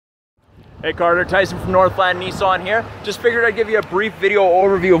Hey Carter, Tyson from Northland Nissan here. Just figured I'd give you a brief video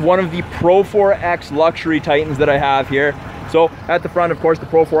overview of one of the Pro-4X luxury Titans that I have here. So at the front, of course, the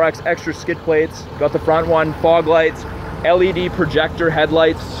Pro-4X extra skid plates. Got the front one, fog lights, LED projector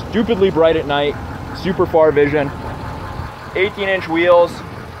headlights, stupidly bright at night, super far vision, 18-inch wheels.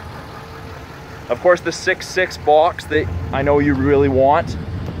 Of course, the 6.6 box that I know you really want.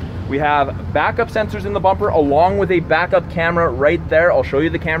 We have backup sensors in the bumper along with a backup camera right there. I'll show you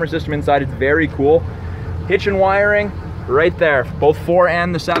the camera system inside. It's very cool. Hitch and wiring right there, both 4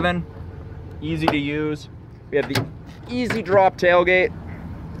 and the 7. Easy to use. We have the easy drop tailgate.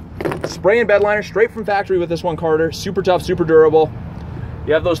 Spray and bed liner straight from factory with this one, Karter. Super tough, super durable.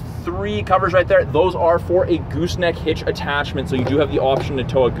 You have those 3 covers right there. Those are for a gooseneck hitch attachment, so you do have the option to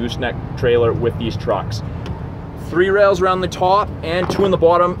tow a gooseneck trailer with these trucks. 3 rails around the top and 2 in the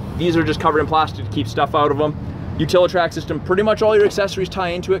bottom. These are just covered in plastic to keep stuff out of them. Utilitrack system, pretty much all your accessories tie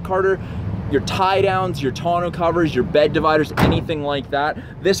into it, Karter. Your tie downs, your tonneau covers, your bed dividers, anything like that.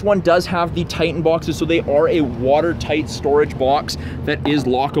 This one does have the Titan boxes, so they are a watertight storage box that is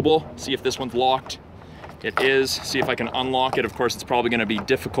lockable. See if this one's locked. It is. See if I can unlock it. Of course, it's probably gonna be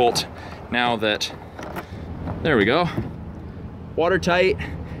difficult now that, there we go. Watertight,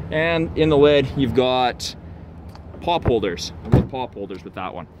 and in the lid, you've got pop holders. I've got pop holders with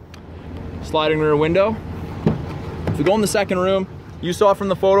that one. Sliding rear window. If we go in the second room, you saw from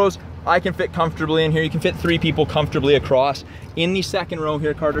the photos, I can fit comfortably in here. You can fit 3 people comfortably across. In the second row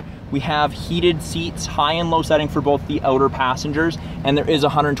here, Karter, we have heated seats, high and low setting for both the outer passengers, and there is a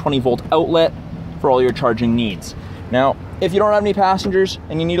 120 volt outlet for all your charging needs. Now, if you don't have any passengers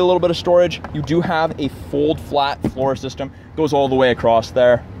and you need a little bit of storage, you do have a fold flat floor system. Goes all the way across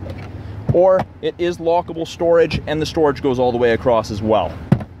there. Or it is lockable storage, and the storage goes all the way across as well.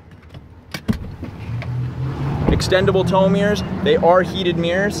 Extendable tow mirrors, they are heated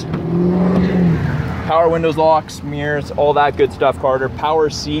mirrors. Power windows, locks, mirrors, all that good stuff, Karter. Power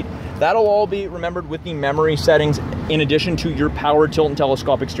seat, that'll all be remembered with the memory settings in addition to your power tilt and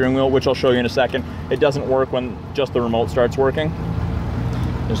telescopic steering wheel, which I'll show you in a second. It doesn't work when just the remote starts working.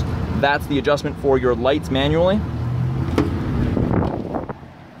 That's the adjustment for your lights manually.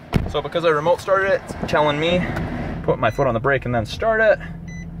 So because I remote started it, it's telling me put my foot on the brake and then start it.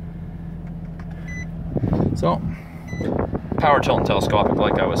 So, power tilt and telescopic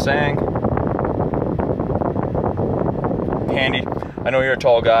like I was saying. Handy. I know you're a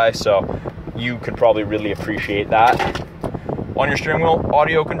tall guy, so you could probably really appreciate that. On your steering wheel,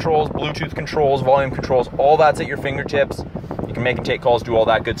 audio controls, Bluetooth controls, volume controls, all that's at your fingertips. You can make and take calls, do all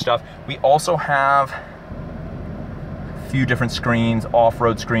that good stuff. We also have few different screens,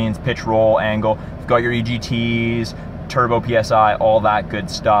 off-road screens, pitch, roll, angle. You've got your EGTs, turbo PSI, all that good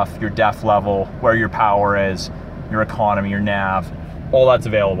stuff, your def level, where your power is, your economy, your nav, all that's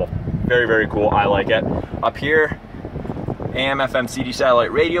available. Very, very cool. I like it. Up here, AM, FM, CD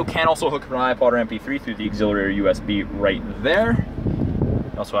satellite radio. Can also hook up an iPod or MP3 through the auxiliary USB right there.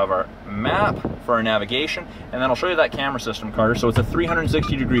 We also have our map for our navigation, and then I'll show you that camera system, Karter. So it's a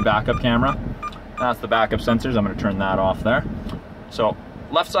 360-degree backup camera. That's the backup sensors. I'm going to turn that off there. So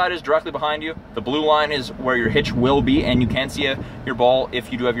left side is directly behind you. The blue line is where your hitch will be, and you can see your ball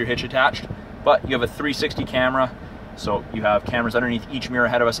if you do have your hitch attached. But you have a 360 camera, so you have cameras underneath each mirror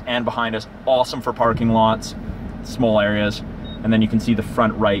ahead of us and behind us. Awesome for parking lots, small areas. And then you can see the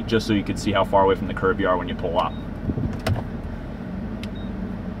front right, just so you can see how far away from the curb you are when you pull up.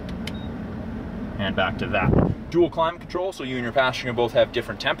 And back to that. Dual climate control, so you and your passenger both have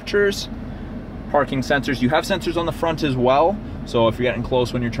different temperatures. Parking sensors, you have sensors on the front as well, so if you're getting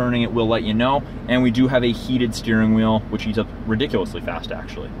close when you're turning, it will let you know. And we do have a heated steering wheel, which heats up ridiculously fast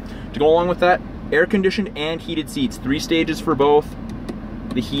actually. To go along with that, air conditioned and heated seats, 3 stages for both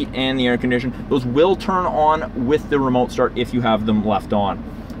the heat and the air condition. Those will turn on with the remote start if you have them left on.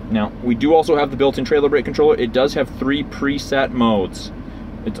 Now, we do also have the built-in trailer brake controller. It does have 3 preset modes.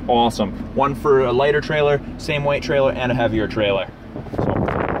 It's awesome. One for a lighter trailer, same weight trailer, and a heavier trailer.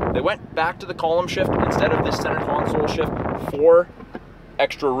 They went back to the column shift instead of this center console shift for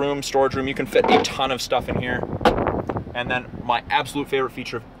extra room, storage room. You can fit a ton of stuff in here. And then my absolute favorite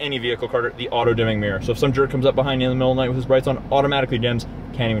feature of any vehicle, Karter, the auto dimming mirror. So if some jerk comes up behind you in the middle of the night with his brights on, automatically dims,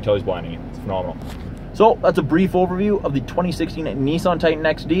 can't even tell he's blinding you. It's phenomenal. So that's a brief overview of the 2016 Nissan Titan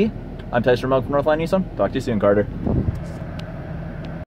XD. I'm Tyson Remmelg from Northland Nissan. Talk to you soon, Karter.